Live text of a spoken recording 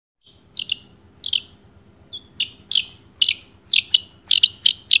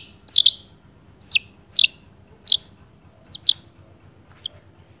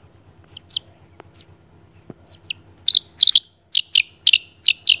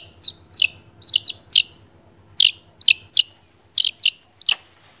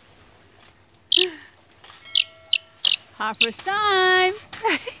Harvest time.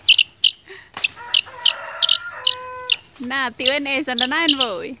 Nah, tiwen sandanain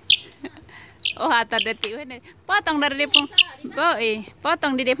boy. Oh, hatar de tiwen. Potong dari pung boy.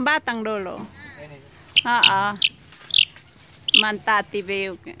 Potong di batang dulu. Mantati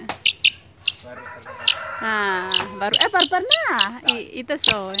beuk. Baru pernah. Itu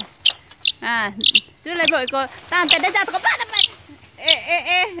so. Sudah boy ko tante dah jatuh ke mana?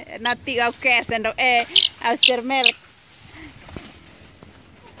 Nanti kau kesen dong. Ausir melek.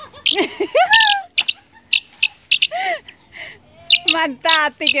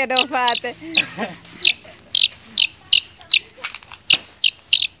 Mantati che lo fate.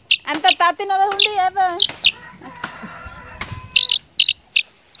 Anta tati non lo hundi apa?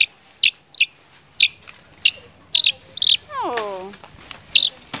 Oh.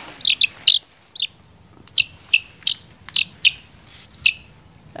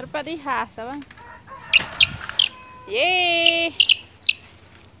 Terpadi khas apa? Yeay.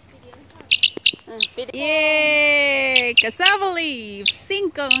 Yeay, cassava leaves,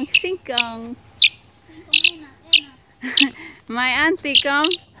 singkong. My auntie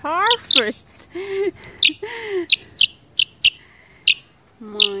come harvest.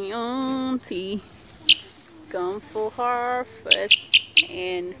 My auntie come for harvest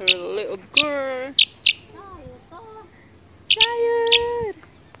and her little girl. Sayur.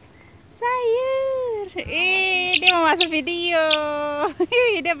 Dia mau masuk video.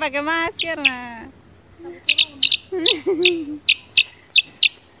 Dia pakai masker nah.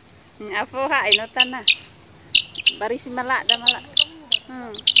 Apa hak ini tanah? Baris malak dah malak.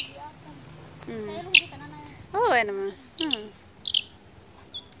 Oh enak mah.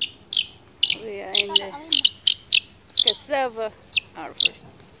 We are in the cassava harvest.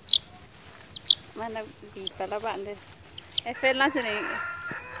 Mana di palaban deh. Fel langsung ni.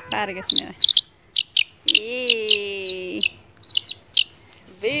 Larga sebenarnya.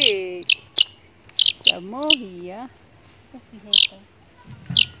 Big. Samohia.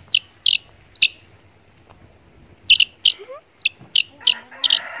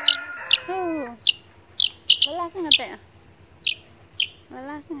 Oh. Wala ka nga tayo.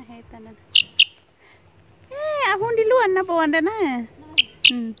 Wala ka nga hitanan. Akong diluan na po wanda na.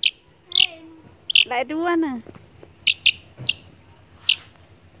 Lai dua na.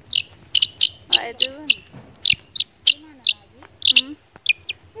 Itu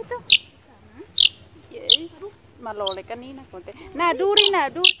itu yes malole kanina konte nah duri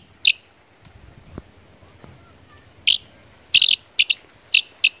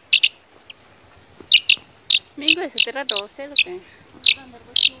minggu setelah 12 lo kan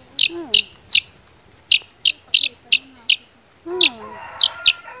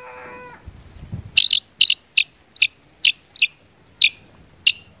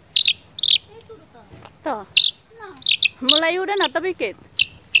Toh. Mulai udah nata bikit.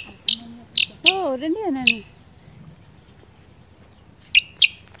 Oh, udah dia nani.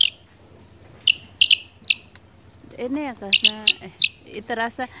 Ini ya kasna itu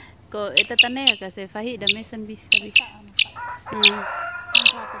rasa kok itu tanah ya kasih fahih dan mesan bisa.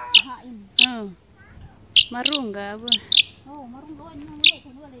 Oh. Marung enggak apa? Oh, marung doang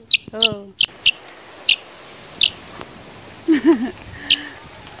Oh.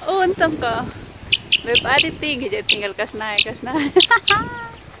 Untung kok. Beb adi tinggi jadi tinggal kas naik.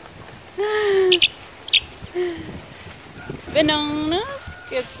 Bananas,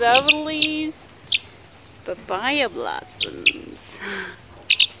 cassava leaves, papaya blossoms.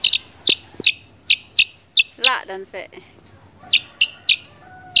 Lot dan fe.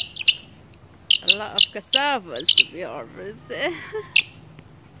 A lot of cassavas to be harvested.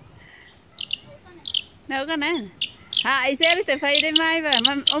 Nấu cái này. Ai sẽ được phải đi mai và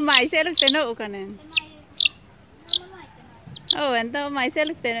mày sẽ được tiền nấu cái này. Anh tao mày sẽ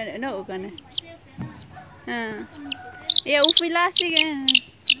được tiền nấu cái này. Ya ufilasi kan.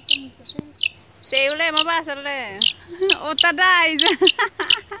 Seule mau basar le. Otadai.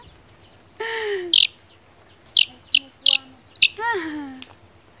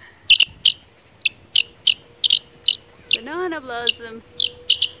 Banana blossom.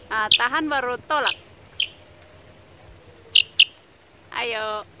 Tahan baru tolak.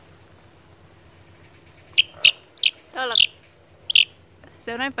 Ayo. Tolak.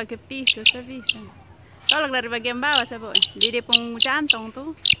 Sebenarnya pakai pisau, saya bisa. Tolak dari bagian bawah, saya boy. Di pung jantung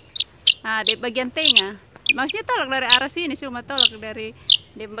tuh. Nah, di bagian tengah. Maksudnya tolak dari arah sini, cuma tolak dari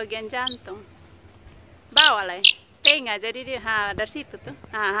di bagian jantung. Bawah lah, tengah. Jadi dia, dari situ tuh.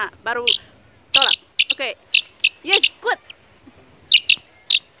 Baru tolak. Oke. Yes, good.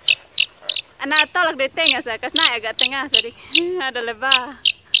 Anak tolak dari tengah saya, kas naik agak tengah, jadi ada lebah.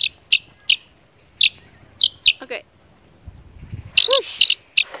 Oke. Push.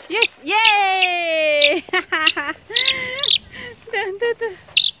 Yes, yay!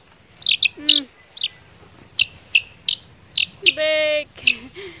 Big.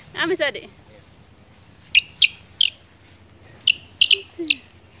 Ame sadi.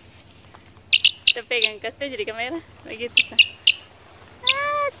 Kita pegang kasih jadi kamera begitu sah.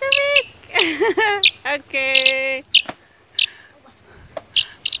 Ah, so big. Okay.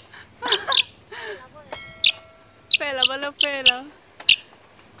 Pela, bala pela.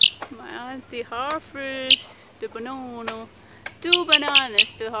 My auntie harvest the banana. 2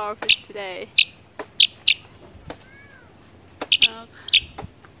 bananas to harvest today.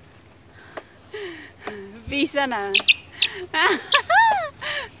 Visa na.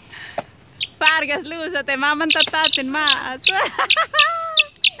 Pargas lusa te maman tatatin maat.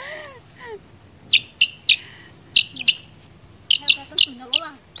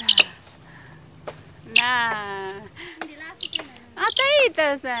 Nah. Ata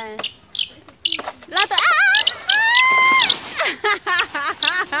ita san. Lato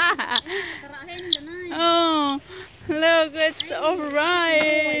Oh, look, it's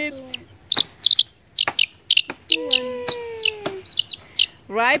overripe.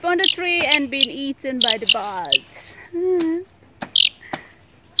 Ripe on the tree and being eaten by the birds.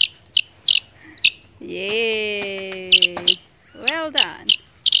 Yay! Well done.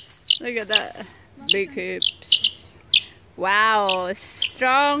 Look at that. Big hips. Wow,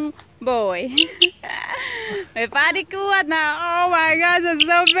 strong boy. May padi kuat na. Oh my gosh, it's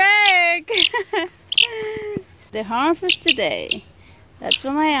so big. The harvest today. That's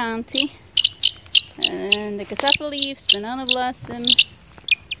for my auntie. And the cassava leaves, banana blossom.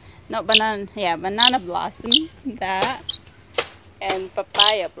 Not banana, yeah, banana blossom. That. And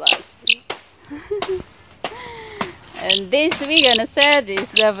papaya blossoms. And this we're gonna set this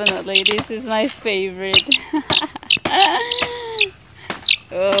definitely. This is my favorite.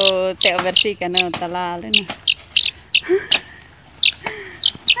 Oh, teo bersihkan no, talalo na.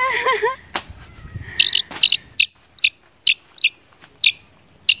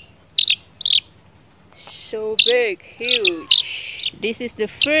 So big, huge. This is the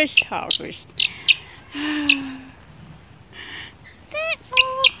first harvest.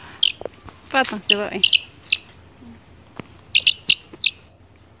 Patang, coba.